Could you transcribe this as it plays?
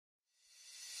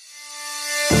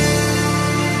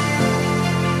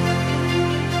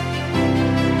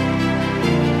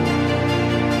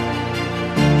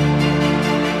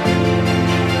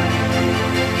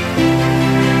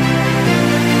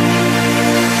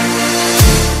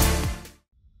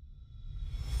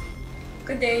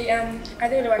day, I'm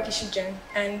Adeoluwa Kishijan,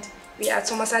 and we are at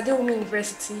Thomas Adewumi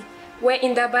University, where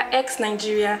IndabaX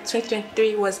Nigeria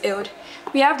 2023 was held.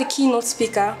 We have the keynote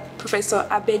speaker, Professor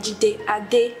Abejide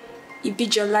Ade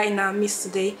Ibijola, in our midst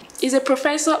today. He's a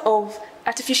professor of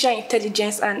artificial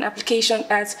intelligence and application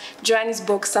at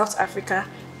Johannesburg, South Africa.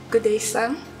 Good day,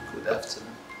 sir. Good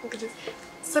afternoon. Good day.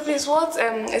 So please, what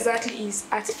exactly is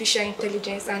artificial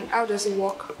intelligence and how does it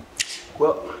work?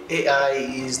 Well, AI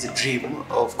is the dream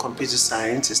of computer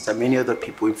scientists and many other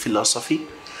people in philosophy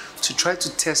to try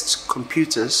to test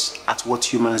computers at what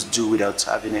humans do without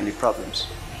having any problems.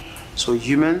 So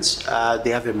humans, they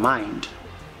have a mind,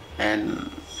 and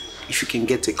if you can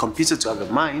get a computer to have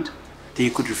a mind, then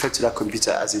you could refer to that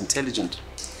computer as intelligent.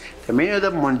 There are many other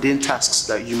mundane tasks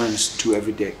that humans do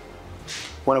every day,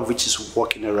 one of which is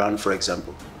walking around, for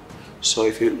example. So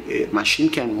if a machine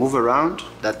can move around,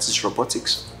 that is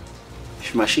robotics.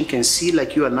 If a machine can see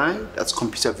like you and I, that's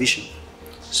computer vision.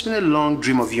 It's been a long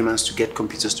dream of humans to get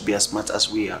computers to be as smart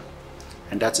as we are,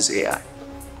 and that is AI.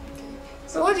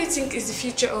 So what do you think is the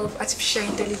future of artificial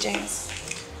intelligence?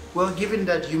 Well, given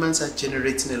that humans are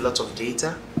generating a lot of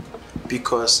data,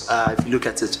 because if you look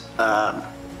at it,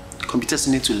 computers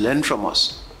need to learn from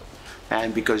us.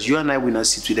 And because you and I will not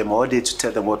sit with them all day to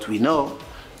tell them what we know,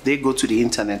 they go to the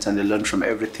internet and they learn from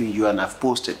everything you and I have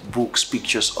posted, books,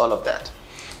 pictures, all of that.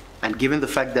 And given the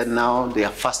fact that now they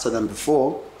are faster than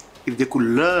before, if they could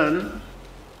learn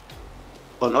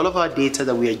on all of our data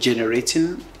that we are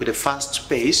generating with a fast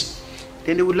pace,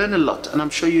 then they would learn a lot. And I'm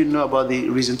sure you know about the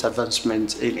recent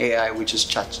advancement in AI, which is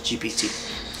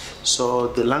ChatGPT. So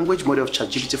the language model of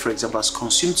ChatGPT, for example, has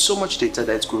consumed so much data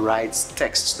that it could write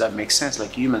texts that make sense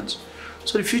like humans.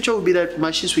 So the future will be that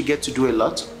machines will get to do a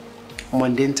lot.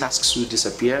 Mundane tasks will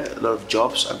disappear. A lot of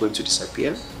jobs are going to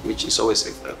disappear, which is always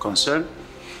a concern.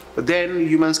 But then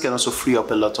humans can also free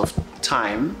up a lot of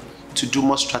time to do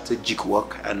more strategic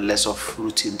work and less of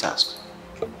routine tasks.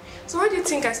 So what do you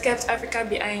think has kept Africa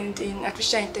behind in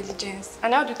artificial intelligence?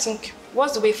 And how do you think,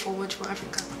 what's the way forward for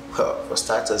Africa? Well, for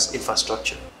starters,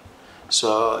 infrastructure.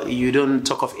 So you don't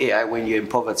talk of AI when you're in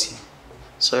poverty.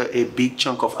 So a big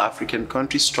chunk of African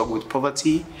countries struggle with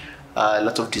poverty, a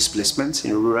lot of displacement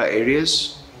in rural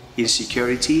areas,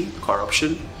 insecurity,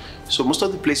 corruption. So most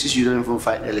of the places you don't even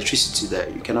find electricity there.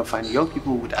 You cannot find young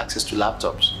people with access to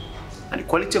laptops. And the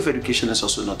quality of education is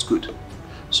also not good.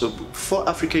 So before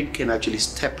Africans can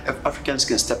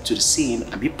step to the scene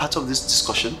and be part of this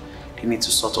discussion, they need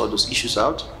to sort all those issues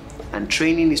out. And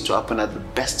training needs to happen at the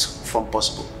best form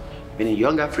possible. Meaning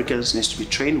young Africans need to be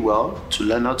trained well to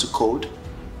learn how to code,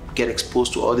 get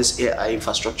exposed to all this AI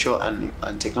infrastructure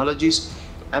and technologies.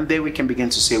 And then we can begin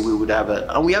to say we have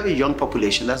a young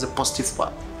population. That's a positive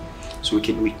part. So we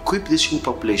can equip this young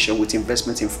population with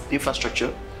investment in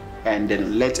infrastructure and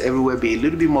then let everywhere be a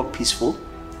little bit more peaceful.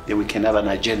 Then we can have an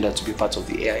agenda to be part of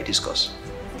the AI discourse.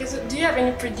 Okay, so do you have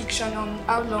any prediction on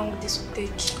how long this will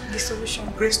take, the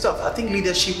solution? Great stuff. I think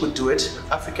leadership would do it.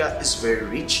 Africa is very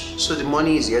rich, so the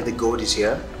money is here, the gold is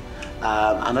here.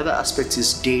 Another aspect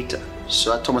is data.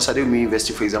 So at Thomas Adewumi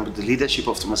University, for example, the leadership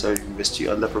of Thomas Adewumi University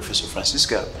under Professor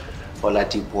Francisca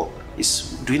Oladipo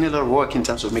is doing a lot of work in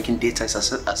terms of making data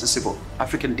accessible,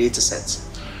 African data sets.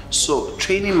 So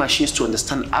training machines to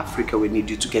understand Africa, we need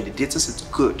you to get the data sets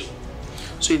good.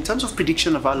 So in terms of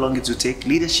prediction of how long it will take,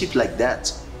 leadership like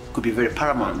that could be very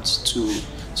paramount to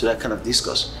that kind of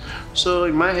discourse. So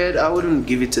in my head, I wouldn't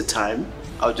give it a time.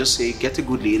 I'll just say get a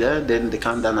good leader, then the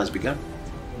countdown has begun.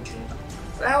 Okay.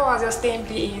 So how was your stay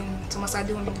in Thomas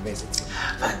Adewumi University?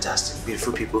 Fantastic,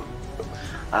 beautiful people.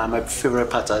 My favorite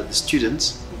part are the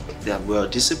students. They are well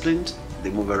disciplined.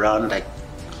 They move around like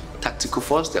tactical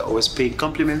force. They're always paying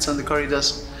compliments on the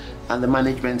corridors, and the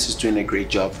management is doing a great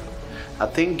job. I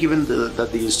think given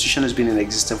that the institution has been in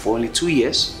existence for only 2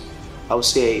 years, I would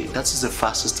say that's the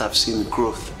fastest I've seen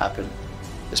growth happen,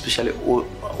 especially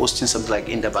hosting something like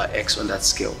IndabaX on that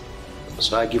scale.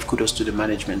 So I give kudos to the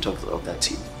management of that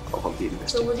team, of the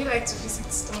university. So would you like to visit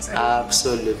Thomas Adewumi?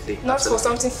 Absolutely. Not absolutely. For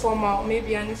something formal,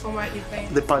 maybe an informal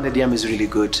event. The pounded yam is really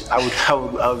good. I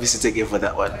would visit again for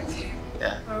that one. Okay.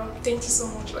 Yeah. Thank you so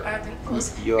much for having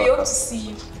us. We hope to see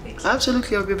you.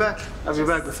 Absolutely, I'll be back. I'll be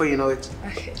back before you know it.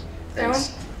 Okay.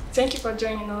 Thanks. Thank you for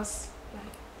joining us. Bye.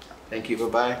 Thank you,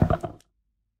 bye-bye.